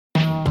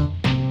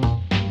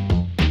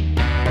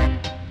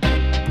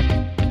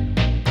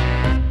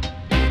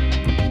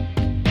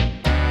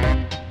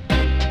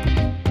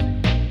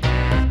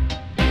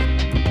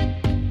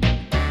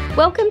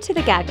Welcome to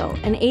The Gaggle,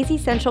 an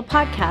AZ Central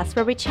podcast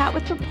where we chat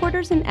with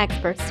reporters and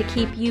experts to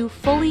keep you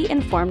fully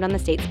informed on the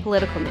state's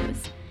political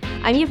news.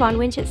 I'm Yvonne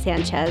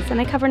Winchett-Sanchez,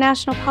 and I cover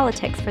national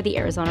politics for the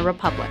Arizona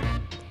Republic.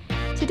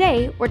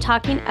 Today, we're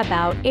talking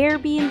about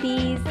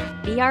Airbnbs,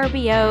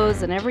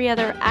 VRBOs, and every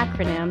other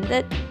acronym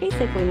that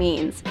basically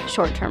means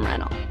short-term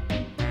rental.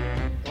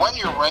 When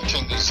you're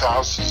renting these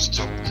houses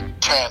to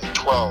 10,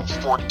 12,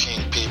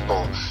 14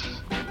 people,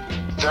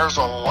 there's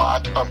a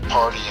lot of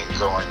partying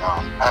going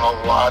on, and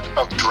a lot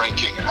of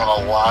drinking, and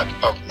a lot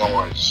of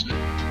noise.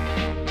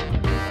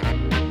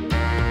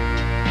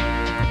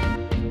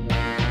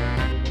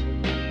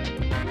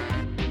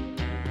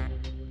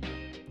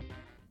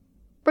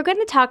 We're going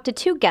to talk to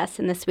two guests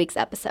in this week's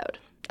episode.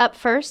 Up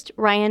first,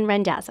 Ryan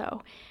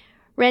Randazzo.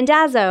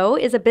 Randazzo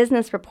is a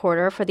business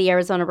reporter for the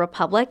Arizona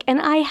Republic,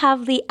 and I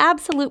have the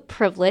absolute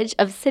privilege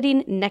of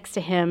sitting next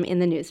to him in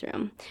the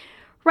newsroom.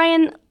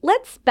 Ryan,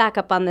 let's back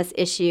up on this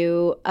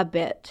issue a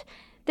bit.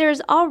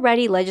 There's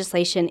already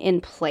legislation in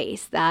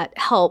place that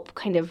help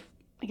kind of,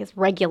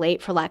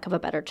 regulate, for lack of a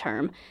better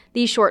term,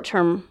 these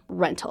short-term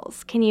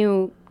rentals. Can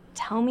you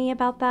tell me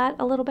about that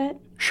a little bit?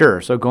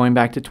 Sure. So going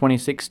back to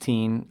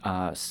 2016,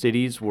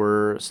 cities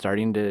were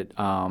starting to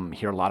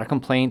hear a lot of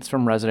complaints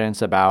from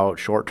residents about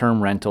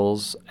short-term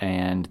rentals,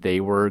 and they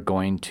were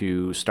going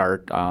to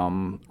start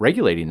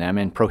regulating them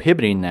and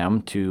prohibiting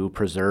them to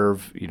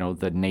preserve,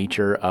 the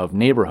nature of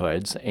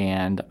neighborhoods.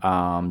 And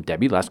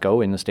Debbie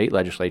Lesko in the state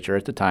legislature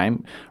at the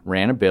time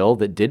ran a bill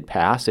that did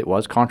pass. It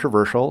was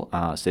controversial.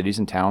 Cities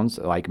and towns,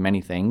 like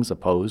many things,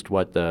 opposed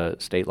what the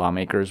state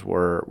lawmakers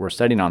were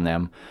setting on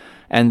them.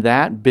 And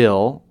that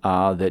bill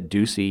that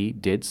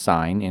Ducey did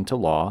sign into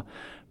law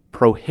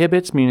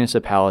prohibits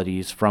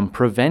municipalities from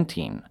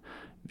preventing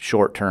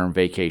short-term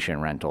vacation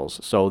rentals.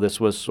 So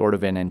this was sort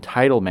of an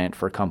entitlement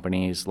for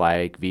companies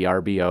like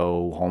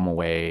VRBO,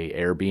 HomeAway,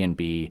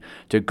 Airbnb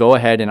to go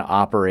ahead and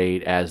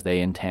operate as they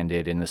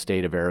intended in the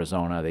state of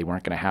Arizona. They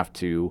weren't going to have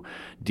to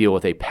deal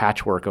with a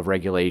patchwork of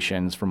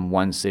regulations from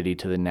one city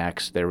to the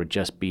next. There would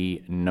just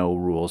be no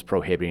rules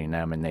prohibiting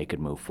them, and they could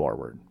move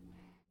forward.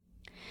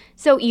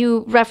 So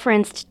you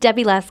referenced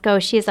Debbie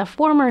Lesko. She is a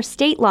former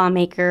state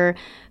lawmaker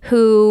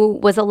who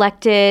was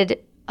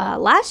elected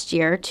last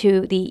year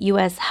to the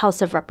U.S.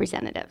 House of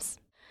Representatives.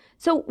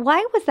 So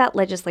why was that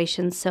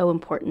legislation so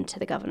important to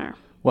the governor?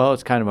 Well,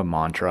 it's kind of a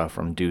mantra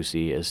from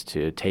Ducey is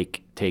to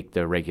take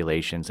the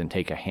regulations and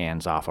take a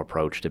hands-off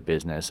approach to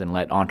business and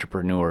let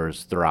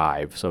entrepreneurs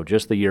thrive. So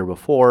just the year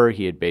before,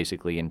 he had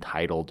basically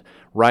entitled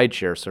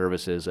rideshare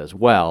services as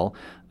well,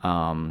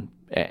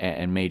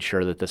 and made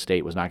sure that the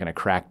state was not going to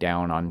crack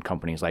down on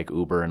companies like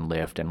Uber and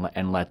Lyft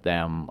and let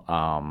them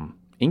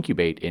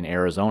incubate in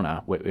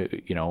Arizona,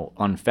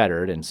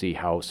 unfettered, and see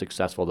how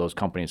successful those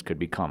companies could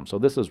become. So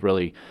this is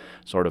really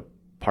sort of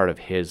part of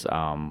his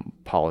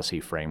policy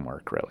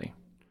framework, really.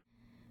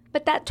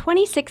 But that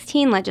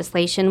 2016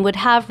 legislation would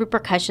have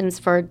repercussions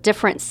for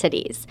different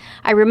cities.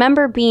 I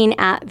remember being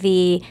at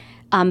the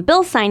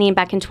bill signing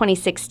back in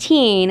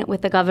 2016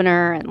 with the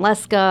governor and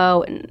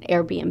Lesko and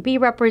Airbnb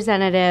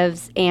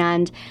representatives,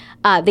 and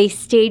they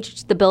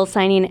staged the bill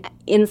signing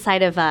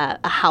inside of a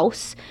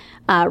house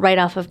right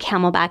off of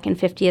Camelback and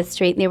 50th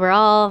Street. And they were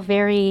all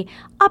very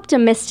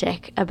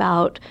optimistic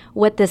about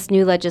what this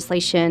new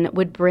legislation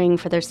would bring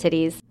for their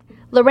cities.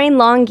 Lorraine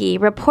Longy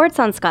reports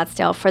on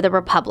Scottsdale for the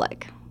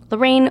Republic.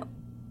 Lorraine,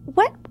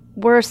 what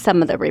were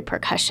some of the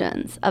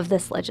repercussions of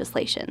this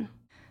legislation?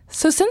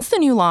 So since the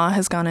new law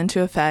has gone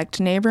into effect,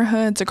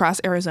 neighborhoods across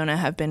Arizona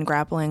have been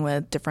grappling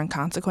with different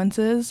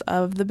consequences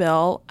of the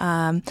bill.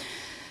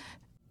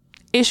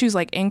 Issues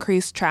like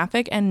increased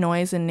traffic and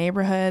noise in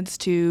neighborhoods,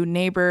 to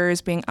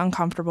neighbors being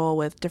uncomfortable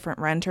with different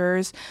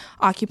renters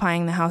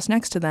occupying the house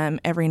next to them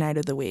every night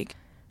of the week.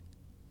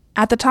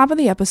 At the top of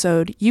the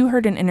episode, you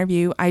heard an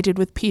interview I did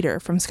with Peter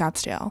from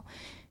Scottsdale.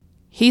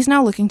 He's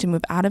now looking to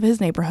move out of his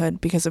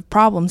neighborhood because of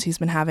problems he's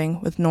been having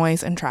with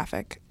noise and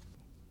traffic.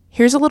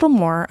 Here's a little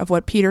more of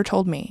what Peter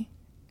told me.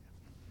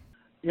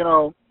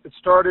 It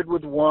started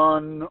with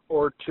one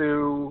or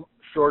two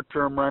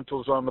short-term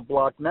rentals on the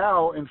block.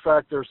 Now, in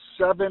fact, there's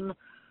 7.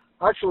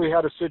 I actually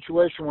had a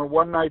situation where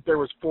one night there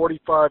was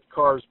 45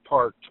 cars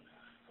parked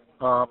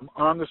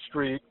on the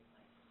street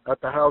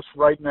at the house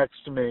right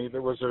next to me.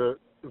 There was an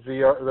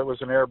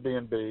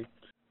Airbnb.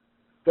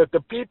 That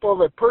the people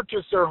that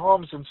purchased their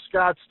homes in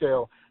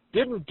Scottsdale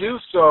didn't do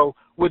so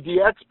with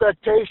the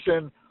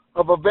expectation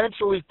of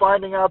eventually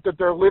finding out that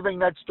they're living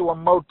next to a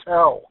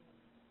motel,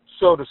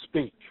 so to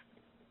speak.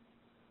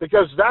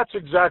 Because that's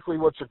exactly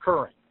what's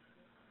occurring.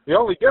 The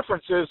only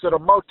difference is that a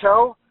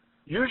motel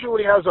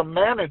usually has a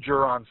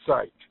manager on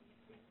site.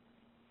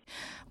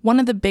 One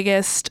of the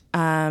biggest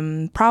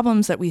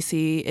problems that we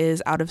see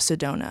is out of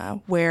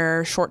Sedona,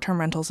 where short-term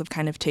rentals have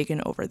kind of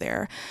taken over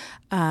there.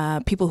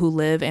 People who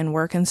live and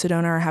work in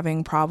Sedona are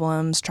having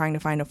problems trying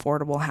to find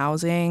affordable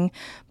housing.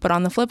 But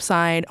on the flip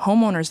side,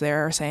 homeowners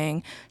there are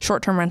saying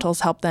short-term rentals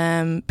help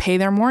them pay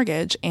their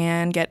mortgage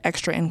and get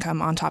extra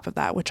income on top of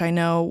that, which I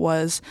know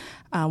was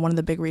one of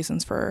the big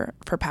reasons for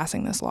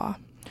passing this law.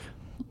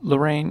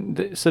 Lorraine,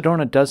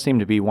 Sedona does seem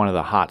to be one of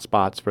the hot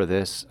spots for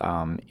this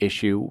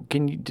issue.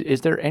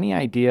 Is there any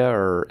idea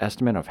or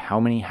estimate of how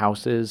many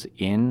houses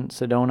in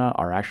Sedona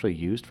are actually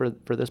used for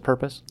this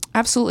purpose?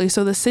 Absolutely.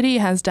 So the city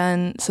has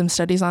done some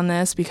studies on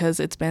this because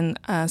it's been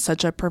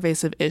such a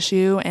pervasive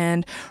issue.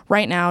 And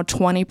right now,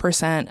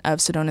 20% of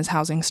Sedona's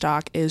housing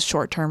stock is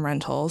short-term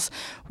rentals,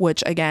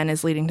 which again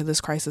is leading to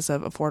this crisis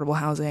of affordable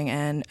housing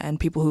and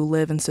people who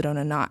live in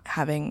Sedona not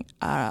having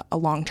a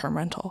long-term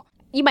rental.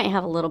 You might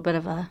have a little bit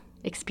of a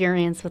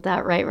experience with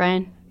that, right,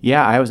 Ryan?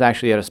 Yeah, I was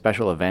actually at a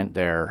special event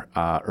there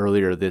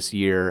earlier this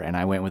year, and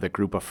I went with a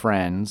group of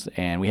friends,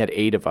 and we had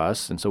 8 of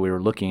us, and so we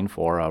were looking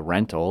for a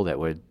rental that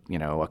would,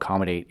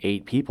 accommodate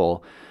 8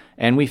 people.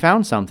 And we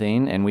found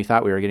something, and we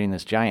thought we were getting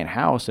this giant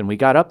house, and we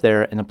got up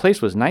there, and the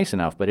place was nice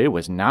enough, but it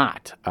was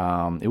not.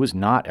 It was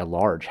not a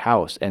large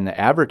house, and the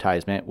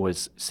advertisement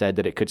said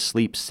that it could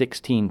sleep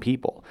 16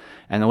 people.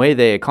 And the way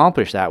they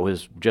accomplished that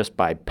was just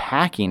by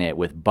packing it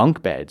with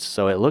bunk beds.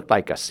 So it looked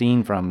like a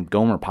scene from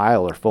Gomer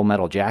Pyle or Full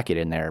Metal Jacket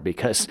in there,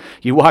 because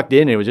you walked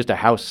in and it was just a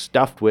house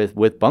stuffed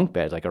with bunk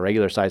beds, like a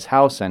regular sized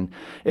house. And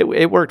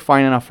it worked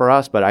fine enough for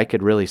us, but I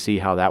could really see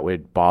how that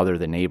would bother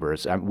the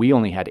neighbors. We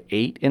only had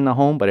 8 in the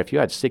home, but if you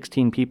had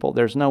 16 people,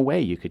 there's no way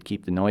you could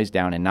keep the noise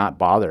down and not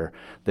bother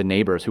the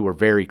neighbors who were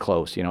very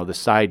close. The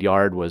side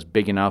yard was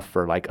big enough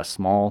for like a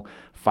small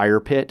fire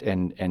pit,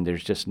 and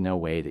there's just no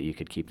way that you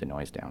could keep the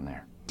noise down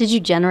there. Did you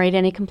generate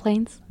any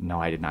complaints? No,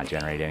 I did not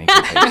generate any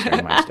complaints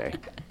during my stay.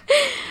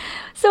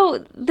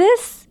 So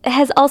this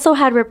has also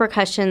had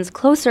repercussions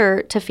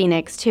closer to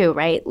Phoenix too,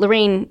 right?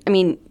 Lorraine, I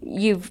mean,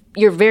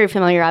 you're very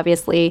familiar,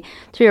 obviously,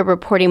 through your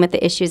reporting with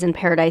the issues in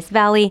Paradise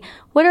Valley.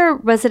 What are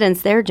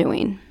residents there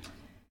doing?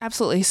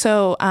 Absolutely.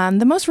 So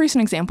the most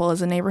recent example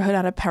is a neighborhood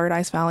out of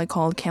Paradise Valley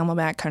called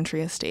Camelback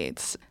Country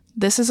Estates.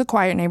 This is a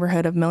quiet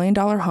neighborhood of $1 million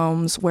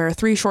homes where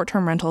 3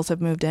 short-term rentals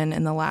have moved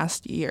in the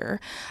last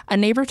year. A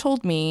neighbor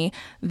told me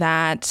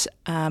that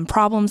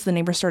problems the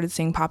neighbor started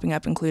seeing popping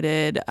up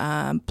included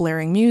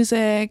blaring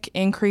music,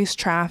 increased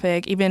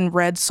traffic, even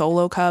red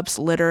Solo cups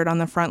littered on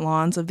the front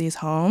lawns of these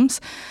homes.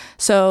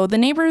 So the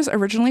neighbors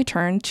originally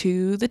turned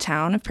to the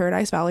town of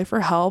Paradise Valley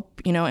for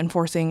help,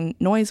 enforcing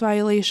noise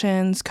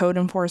violations, code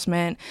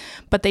enforcement,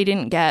 but they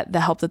didn't get the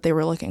help that they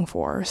were looking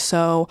for.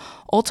 So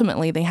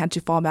ultimately, they had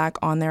to fall back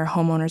on their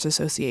homeowners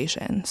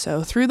association.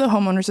 So through the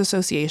homeowners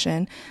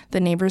association, the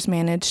neighbors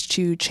managed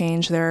to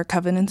change their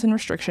covenants and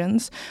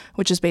restrictions,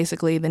 which is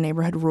basically the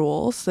neighborhood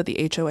rules that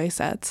the HOA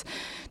sets,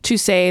 to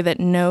say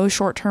that no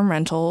short-term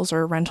rentals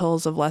or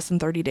rentals of less than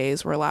 30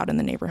 days were allowed in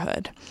the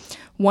neighborhood.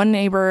 One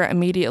neighbor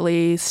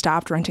immediately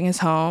stopped renting his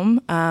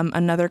home,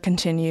 another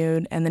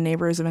continued, and the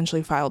neighbors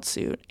eventually filed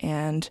suit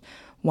and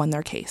won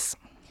their case.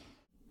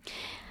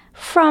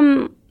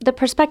 From the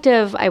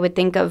perspective, I would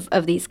think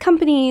of these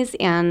companies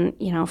and,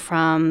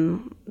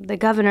 from the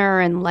governor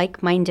and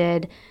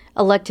like-minded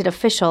elected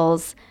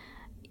officials,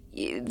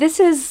 this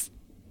is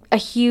a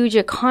huge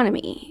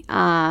economy.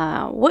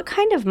 What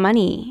kind of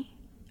money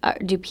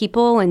do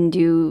people and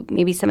do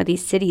maybe some of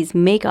these cities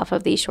make off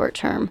of these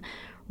short-term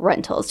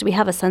rentals? Do we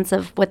have a sense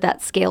of what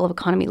that scale of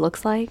economy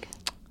looks like?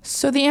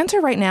 So the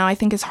answer right now, I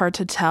think, is hard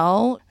to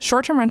tell.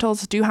 Short-term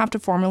rentals do have to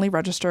formally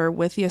register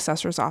with the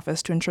assessor's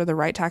office to ensure the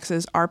right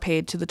taxes are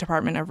paid to the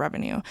Department of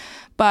Revenue.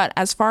 But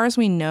as far as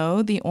we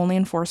know, the only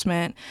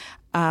enforcement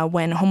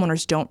when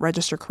homeowners don't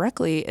register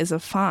correctly is a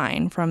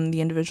fine from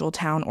the individual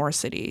town or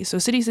city. So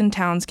cities and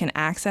towns can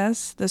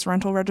access this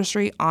rental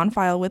registry on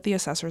file with the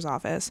assessor's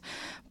office,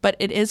 but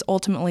it is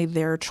ultimately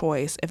their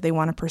choice if they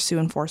want to pursue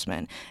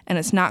enforcement. And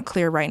it's not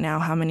clear right now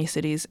how many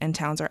cities and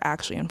towns are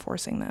actually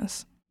enforcing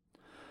this.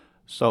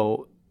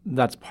 So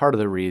that's part of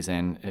the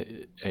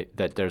reason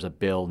that there's a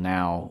bill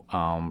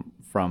now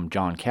from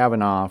John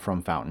Kavanaugh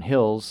from Fountain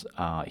Hills.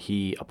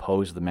 He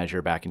opposed the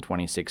measure back in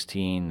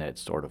 2016 that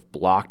sort of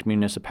blocked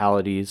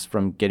municipalities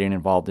from getting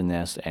involved in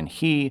this, and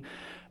he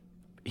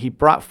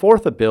brought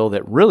forth a bill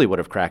that really would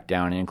have cracked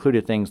down and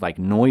included things like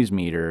noise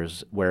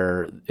meters,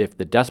 where if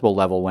the decibel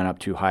level went up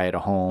too high at a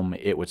home,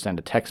 it would send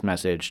a text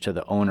message to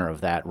the owner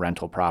of that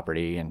rental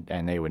property,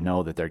 and they would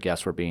know that their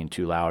guests were being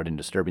too loud and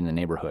disturbing the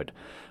neighborhood.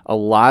 A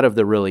lot of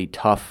the really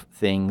tough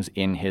things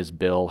in his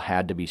bill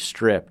had to be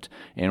stripped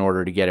in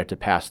order to get it to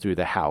pass through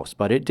the House.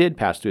 But it did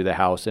pass through the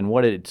House, and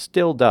what it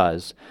still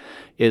does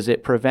is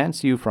it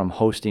prevents you from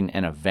hosting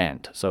an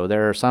event. So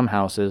there are some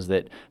houses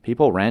that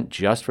people rent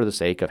just for the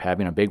sake of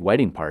having a big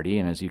wedding party,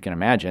 and as you can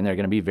imagine, they're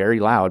going to be very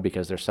loud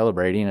because they're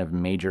celebrating a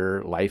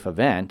major life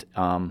event,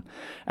 and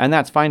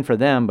that's fine for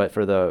them, but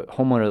for the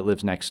homeowner that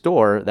lives next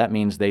door, that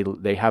means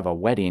they have a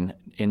wedding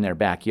in their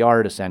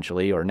backyard,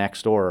 essentially, or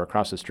next door or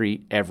across the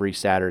street every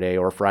Saturday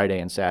or Friday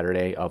and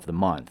Saturday of the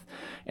month.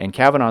 And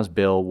Kavanaugh's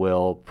bill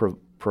will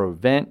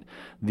prevent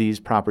these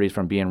properties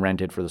from being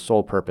rented for the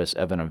sole purpose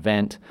of an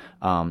event.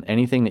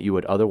 Anything that you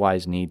would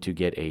otherwise need to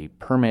get a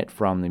permit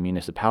from the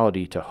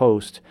municipality to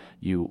host,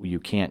 you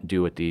can't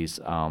do at these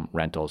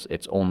rentals.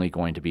 It's only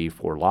going to be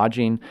for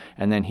lodging.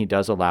 And then he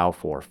does allow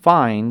for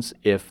fines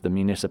if the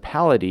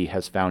municipality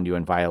has found you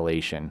in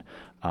violation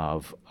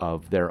of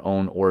their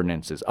own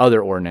ordinances,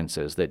 other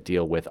ordinances that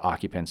deal with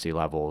occupancy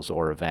levels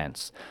or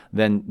events,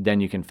 then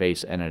you can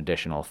face an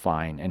additional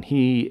fine. And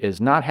he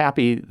is not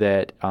happy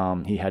that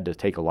he had to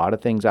take a lot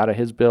of things out of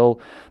his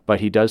bill, but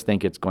he does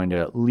think it's going to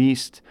at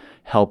least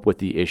help with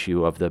the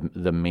issue of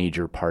the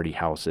major party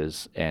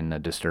houses and the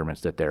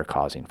disturbance that they're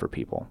causing for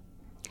people.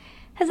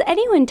 Has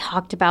anyone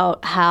talked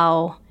about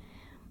how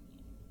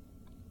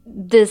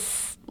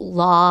this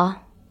law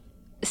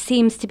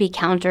seems to be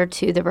counter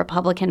to the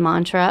Republican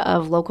mantra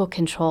of local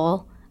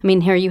control? I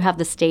mean, here you have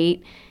the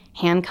state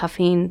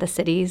handcuffing the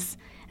cities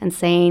and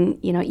saying,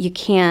 you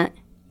can't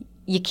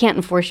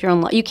enforce your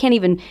own law. You can't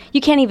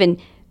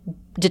even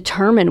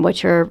determine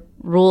what your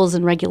rules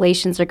and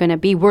regulations are going to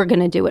be. We're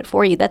going to do it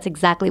for you. That's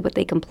exactly what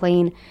they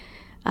complain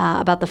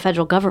about the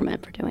federal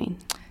government for doing.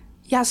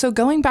 Yeah, so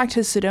going back to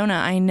Sedona,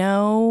 I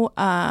know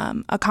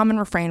a common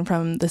refrain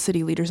from the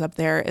city leaders up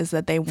there is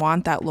that they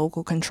want that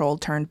local control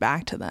turned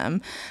back to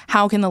them.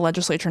 How can the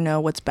legislature know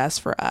what's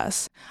best for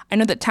us? I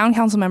know that town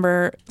council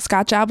member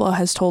Scott Jablow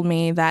has told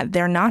me that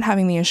they're not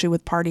having the issue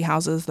with party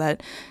houses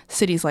that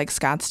cities like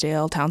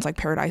Scottsdale, towns like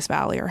Paradise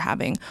Valley are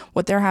having.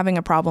 What they're having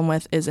a problem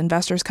with is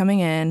investors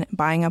coming in,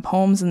 buying up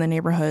homes in the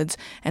neighborhoods,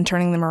 and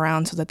turning them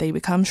around so that they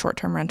become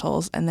short-term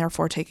rentals and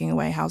therefore taking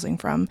away housing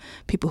from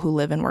people who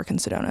live and work in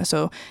Sedona.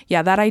 So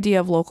yeah, that idea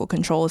of local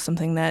control is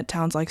something that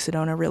towns like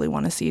Sedona really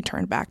want to see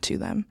turned back to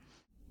them.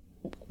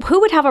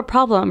 Who would have a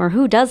problem, or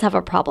who does have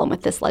a problem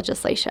with this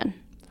legislation?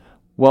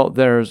 Well,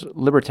 there's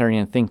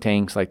libertarian think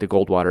tanks like the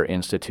Goldwater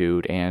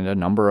Institute and a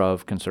number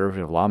of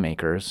conservative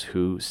lawmakers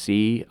who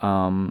see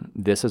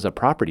this as a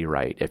property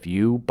right. If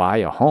you buy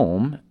a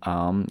home,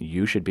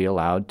 you should be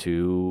allowed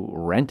to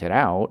rent it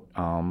out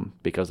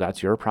because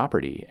that's your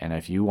property. And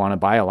if you want to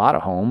buy a lot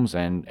of homes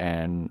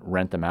and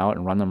rent them out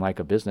and run them like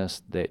a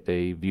business,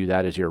 they view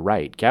that as your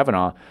right.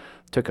 Kavanaugh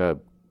took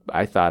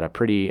I thought, a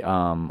pretty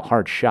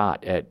hard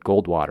shot at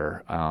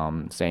Goldwater,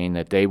 saying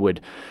that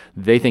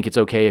they think it's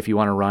okay if you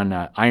want to run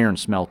an iron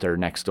smelter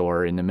next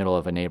door in the middle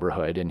of a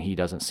neighborhood, and he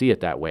doesn't see it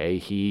that way.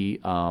 He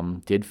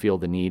did feel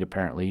the need,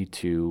 apparently,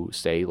 to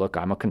say, look,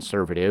 I'm a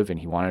conservative, and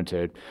he wanted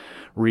to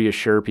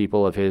reassure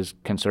people of his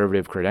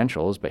conservative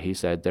credentials, but he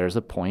said there's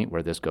a point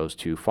where this goes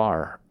too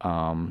far,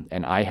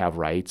 and I have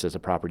rights as a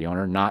property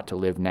owner not to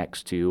live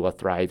next to a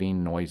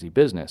thriving, noisy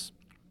business.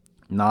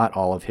 Not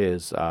all of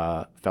his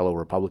fellow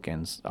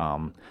Republicans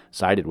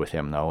sided with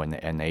him, though,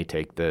 and they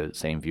take the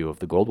same view of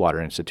the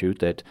Goldwater Institute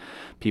that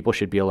people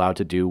should be allowed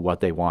to do what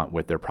they want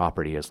with their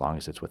property as long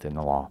as it's within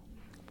the law.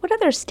 What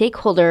other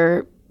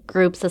stakeholder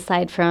groups,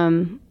 aside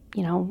from,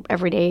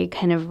 everyday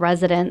kind of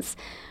residents,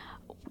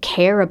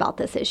 care about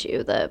this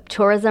issue? The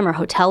tourism or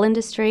hotel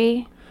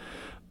industry?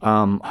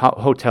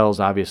 Hotels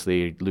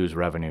obviously lose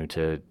revenue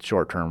to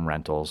short-term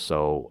rentals,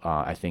 so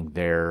I think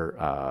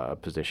their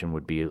position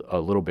would be a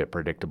little bit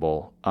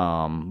predictable.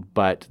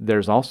 But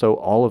there's also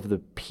all of the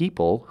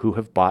people who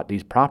have bought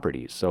these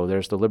properties. So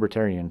there's the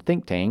libertarian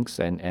think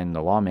tanks and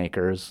the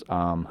lawmakers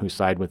who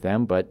side with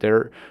them, but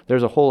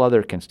there's a whole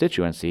other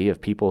constituency of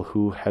people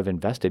who have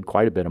invested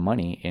quite a bit of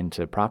money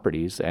into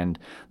properties, and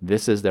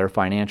this is their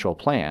financial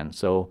plan.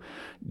 So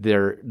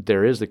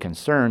there is the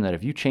concern that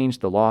if you change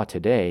the law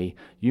today,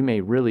 you may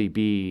really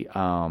be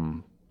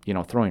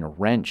throwing a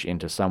wrench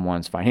into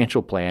someone's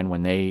financial plan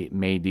when they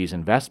made these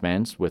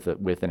investments with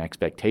an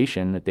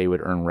expectation that they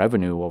would earn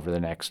revenue over the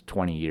next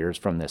 20 years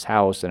from this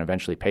house and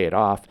eventually pay it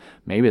off.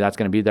 Maybe that's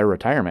going to be their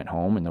retirement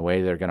home, and the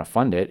way they're going to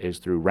fund it is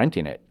through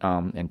renting it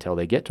until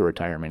they get to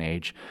retirement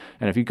age.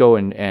 And if you go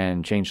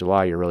and change the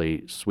law, you're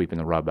really sweeping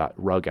the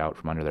rug out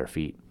from under their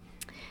feet.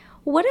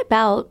 What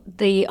about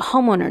the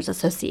homeowners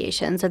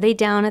associations? Are they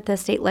down at the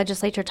state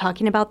legislature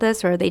talking about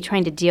this, or are they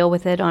trying to deal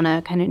with it on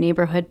a kind of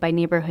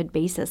neighborhood-by-neighborhood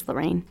basis,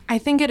 Lorraine? I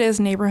think it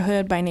is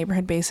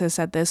neighborhood-by-neighborhood basis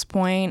at this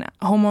point.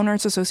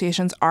 Homeowners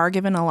associations are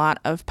given a lot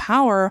of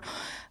power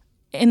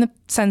in the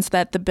sense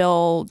that the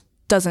bill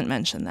doesn't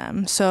mention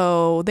them.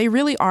 So they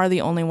really are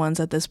the only ones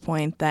at this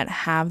point that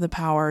have the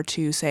power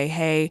to say,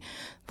 hey,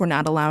 we're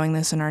not allowing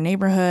this in our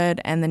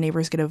neighborhood, and the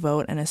neighbors get a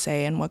vote and a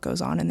say in what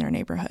goes on in their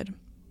neighborhood.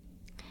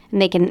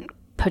 And they can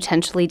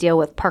potentially deal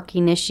with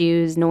parking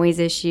issues, noise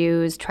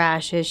issues,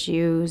 trash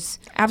issues.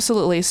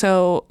 Absolutely.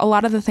 So a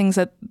lot of the things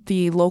that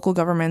the local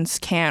governments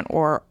can't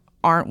or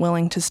aren't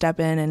willing to step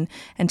in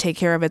and take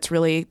care of, it's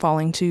really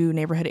falling to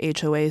neighborhood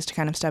HOAs to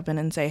kind of step in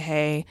and say,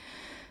 hey,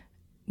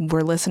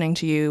 we're listening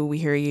to you, we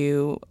hear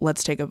you,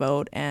 let's take a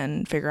vote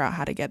and figure out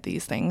how to get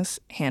these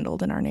things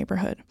handled in our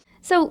neighborhood.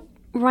 So,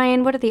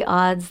 Ryan, what are the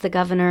odds the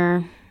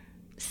governor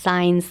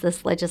signs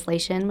this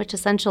legislation, which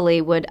essentially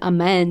would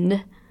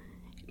amend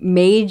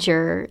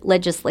major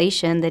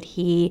legislation that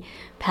he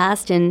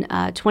passed in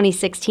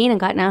 2016 and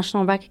got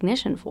national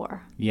recognition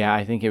for? Yeah,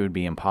 I think it would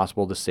be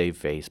impossible to save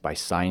face by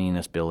signing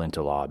this bill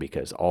into law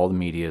because all the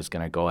media is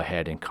going to go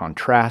ahead and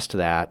contrast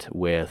that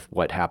with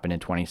what happened in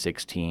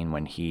 2016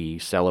 when he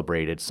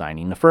celebrated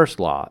signing the first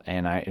law.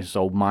 And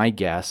so my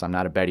guess, I'm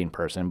not a betting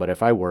person, but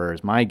if I were,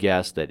 is my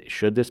guess that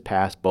should this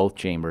pass both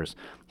chambers,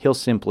 he'll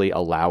simply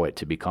allow it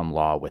to become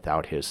law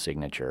without his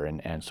signature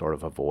and sort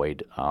of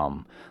avoid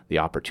the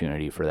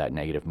opportunity for that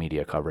negative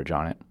media coverage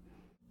on it.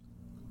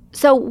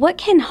 So what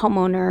can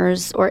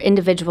homeowners or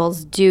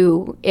individuals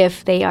do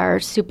if they are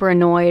super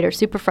annoyed or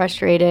super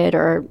frustrated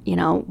or,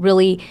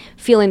 really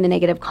feeling the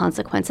negative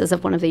consequences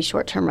of one of these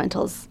short-term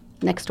rentals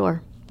next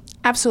door?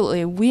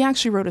 Absolutely. We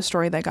actually wrote a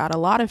story that got a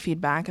lot of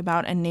feedback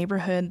about a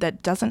neighborhood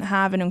that doesn't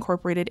have an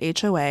incorporated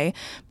HOA,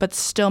 but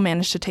still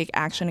managed to take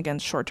action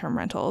against short-term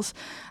rentals.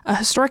 A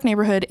historic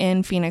neighborhood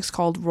in Phoenix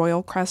called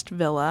Royal Crest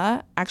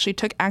Villa actually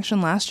took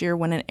action last year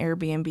when an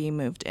Airbnb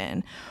moved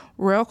in.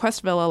 Royal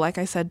Crest Villa, like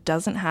I said,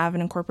 doesn't have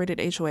an incorporated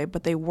HOA,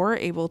 but they were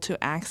able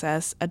to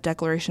access a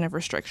declaration of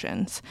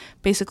restrictions,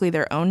 basically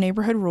their own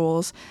neighborhood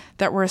rules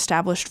that were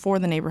established for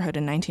the neighborhood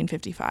in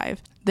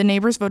 1955. The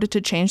neighbors voted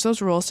to change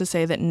those rules to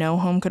say that no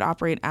home could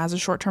operate as a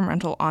short-term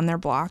rental on their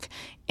block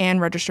and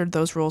registered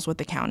those rules with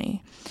the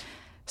county.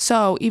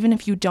 So even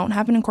if you don't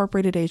have an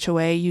incorporated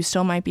HOA, you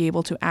still might be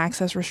able to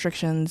access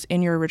restrictions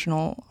in your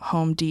original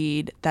home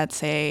deed that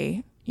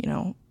say,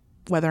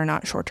 whether or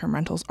not short-term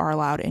rentals are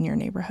allowed in your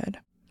neighborhood.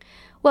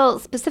 Well,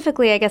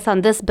 specifically, I guess, on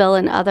this bill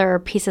and other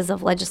pieces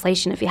of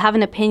legislation, if you have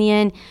an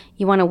opinion,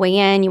 you want to weigh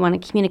in, you want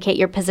to communicate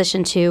your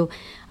position to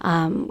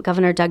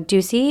Governor Doug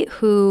Ducey,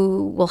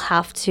 who will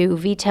have to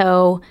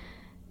veto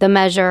the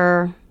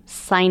measure,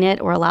 sign it,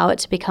 or allow it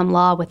to become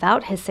law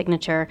without his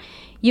signature,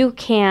 you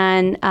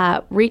can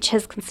reach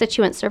his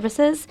constituent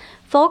services.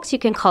 Folks, you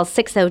can call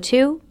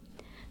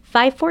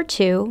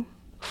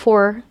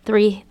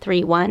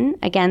 602-542-4331.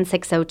 Again,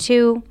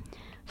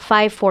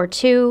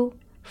 602-542-4331.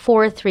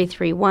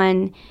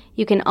 4331.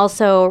 You can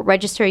also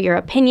register your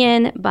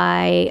opinion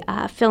by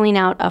filling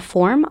out a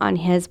form on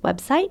his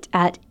website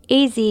at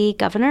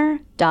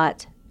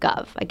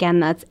azgovernor.gov. Again,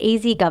 that's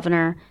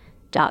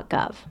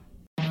azgovernor.gov.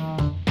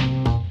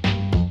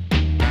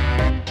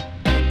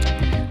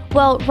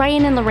 Well,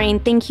 Ryan and Lorraine,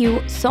 thank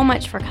you so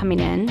much for coming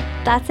in.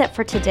 That's it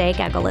for today,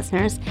 Gaggle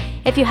listeners.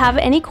 If you have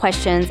any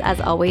questions,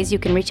 as always, you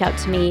can reach out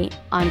to me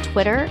on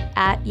Twitter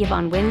at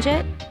Yvonne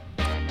Winget.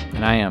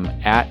 And I am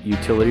at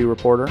Utility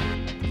Reporter.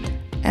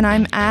 And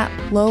I'm at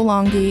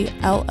Lolongi,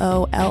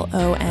 LOLONGHI.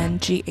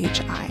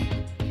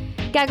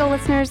 Gaggle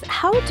listeners,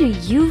 how do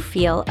you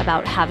feel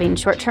about having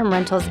short-term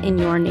rentals in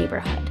your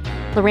neighborhood?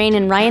 Lorraine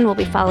and Ryan will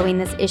be following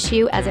this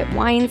issue as it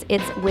winds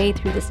its way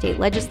through the state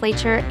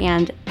legislature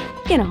and,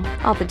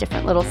 all the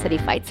different little city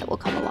fights that will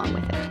come along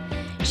with it.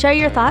 Share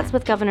your thoughts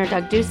with Governor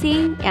Doug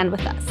Ducey and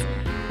with us.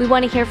 We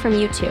want to hear from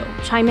you too.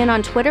 Chime in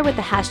on Twitter with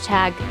the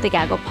hashtag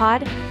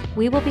 #TheGagglePod.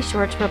 We will be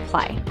sure to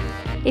reply.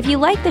 If you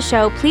like the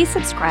show, please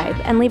subscribe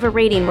and leave a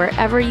rating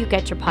wherever you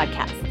get your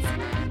podcasts.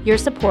 Your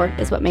support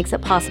is what makes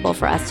it possible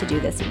for us to do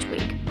this each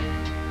week.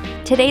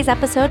 Today's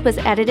episode was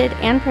edited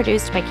and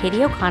produced by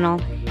Katie O'Connell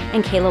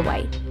and Kayla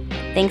White.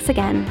 Thanks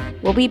again.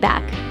 We'll be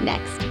back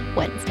next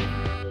Wednesday.